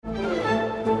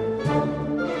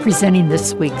Presenting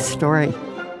this week's story,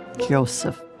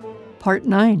 Joseph. Part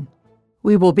 9.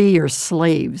 We will be your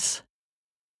slaves.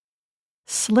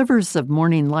 Slivers of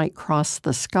morning light crossed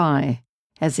the sky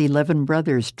as 11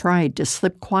 brothers tried to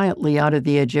slip quietly out of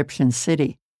the Egyptian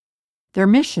city. Their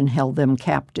mission held them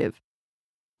captive.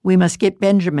 We must get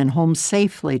Benjamin home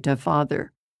safely to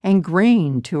father and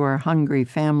grain to our hungry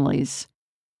families.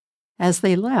 As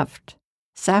they left,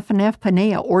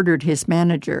 Zaphenath-Paneah ordered his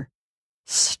manager,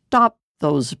 "Stop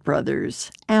those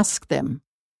brothers. Ask them,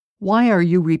 why are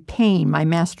you repaying my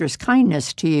master's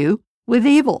kindness to you with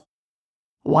evil?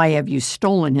 Why have you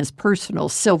stolen his personal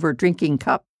silver drinking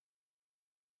cup?"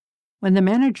 When the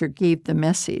manager gave the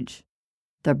message,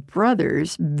 the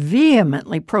brothers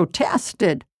vehemently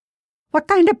protested. "What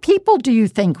kind of people do you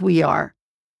think we are?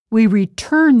 We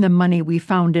returned the money we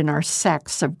found in our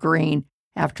sacks of grain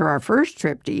after our first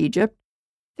trip to Egypt.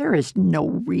 There is no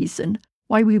reason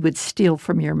why we would steal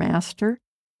from your master.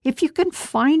 If you can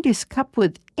find his cup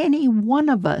with any one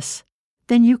of us,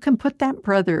 then you can put that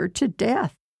brother to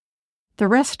death. The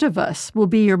rest of us will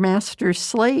be your master's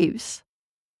slaves."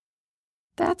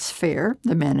 "That's fair,"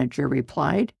 the manager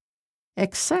replied,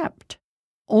 "except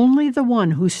only the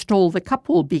one who stole the cup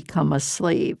will become a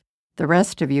slave. The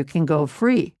rest of you can go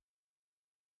free."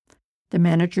 The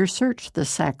manager searched the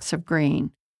sacks of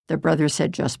grain the brothers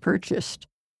had just purchased.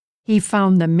 He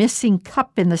found the missing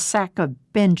cup in the sack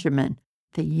of Benjamin,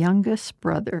 the youngest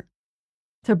brother.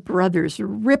 The brothers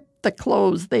ripped the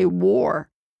clothes they wore.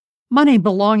 "Money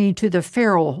belonging to the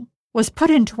Pharaoh was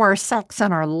put into our sacks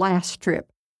on our last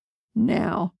trip.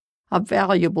 Now, a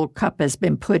valuable cup has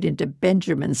been put into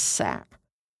Benjamin's sack.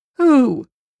 Who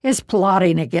is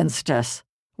plotting against us?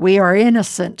 We are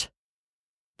innocent."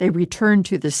 They returned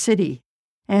to the city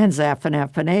and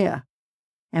Zaphenath-Paneah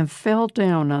and fell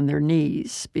down on their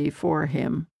knees before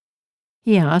him.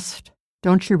 He asked,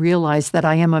 "Don't you realize that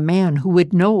I am a man who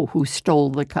would know who stole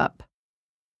the cup?"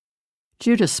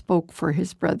 Judah spoke for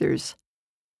his brothers.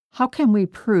 "How can we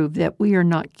prove that we are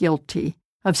not guilty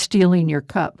of stealing your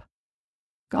cup?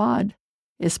 God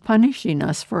is punishing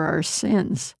us for our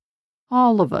sins.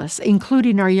 All of us,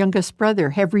 including our youngest brother,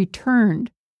 have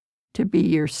returned to be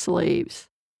your slaves.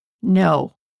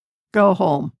 No, go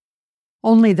home.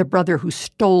 Only the brother who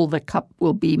stole the cup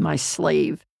will be my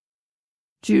slave."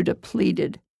 Judah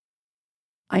pleaded,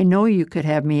 "I know you could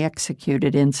have me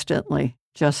executed instantly,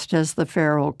 just as the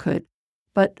Pharaoh could,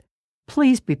 but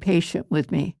please be patient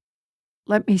with me.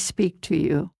 Let me speak to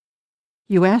you.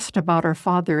 You asked about our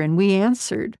father, and we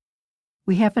answered.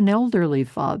 We have an elderly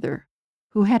father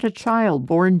who had a child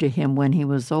born to him when he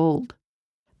was old.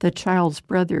 The child's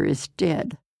brother is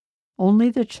dead.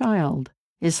 Only the child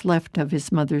is left of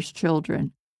his mother's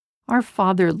children. Our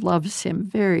father loves him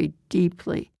very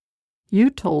deeply.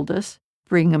 You told us,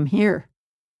 bring him here.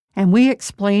 And we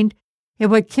explained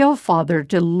it would kill father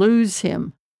to lose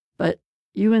him, but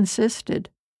you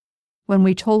insisted. When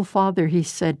we told father, he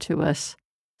said to us,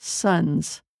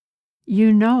 'Sons,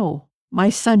 you know,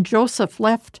 my son Joseph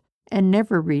left and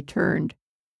never returned.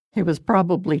 He was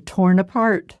probably torn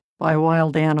apart by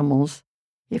wild animals.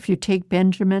 If you take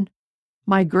Benjamin,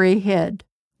 my gray head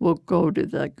will go to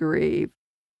the grave.'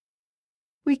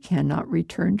 We cannot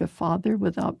return to father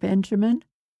without Benjamin.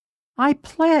 I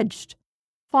pledged,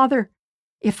 'Father,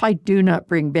 if I do not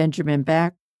bring Benjamin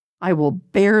back, I will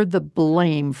bear the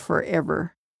blame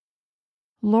forever.'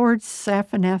 Lord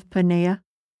Zaphenath-Paneah,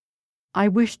 I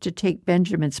wish to take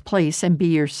Benjamin's place and be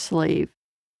your slave.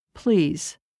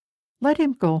 Please, let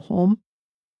him go home.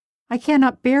 I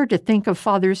cannot bear to think of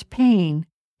father's pain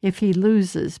if he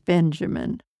loses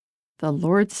Benjamin." The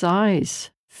Lord's eyes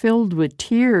filled with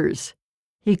tears.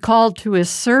 He called to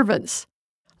his servants,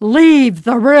 "Leave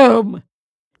the room!"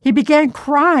 He began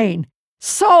crying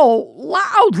so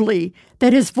loudly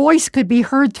that his voice could be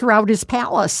heard throughout his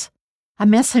palace. A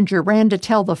messenger ran to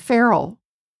tell the Pharaoh.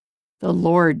 The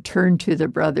Lord turned to the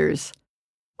brothers.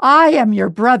 "I am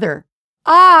your brother.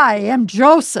 I am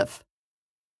Joseph."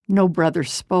 No brother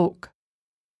spoke.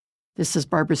 This is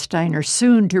Barbara Steiner,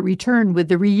 soon to return with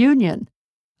the reunion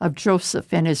of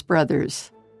Joseph and his brothers.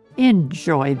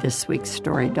 Enjoy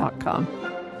thisweekstory.com.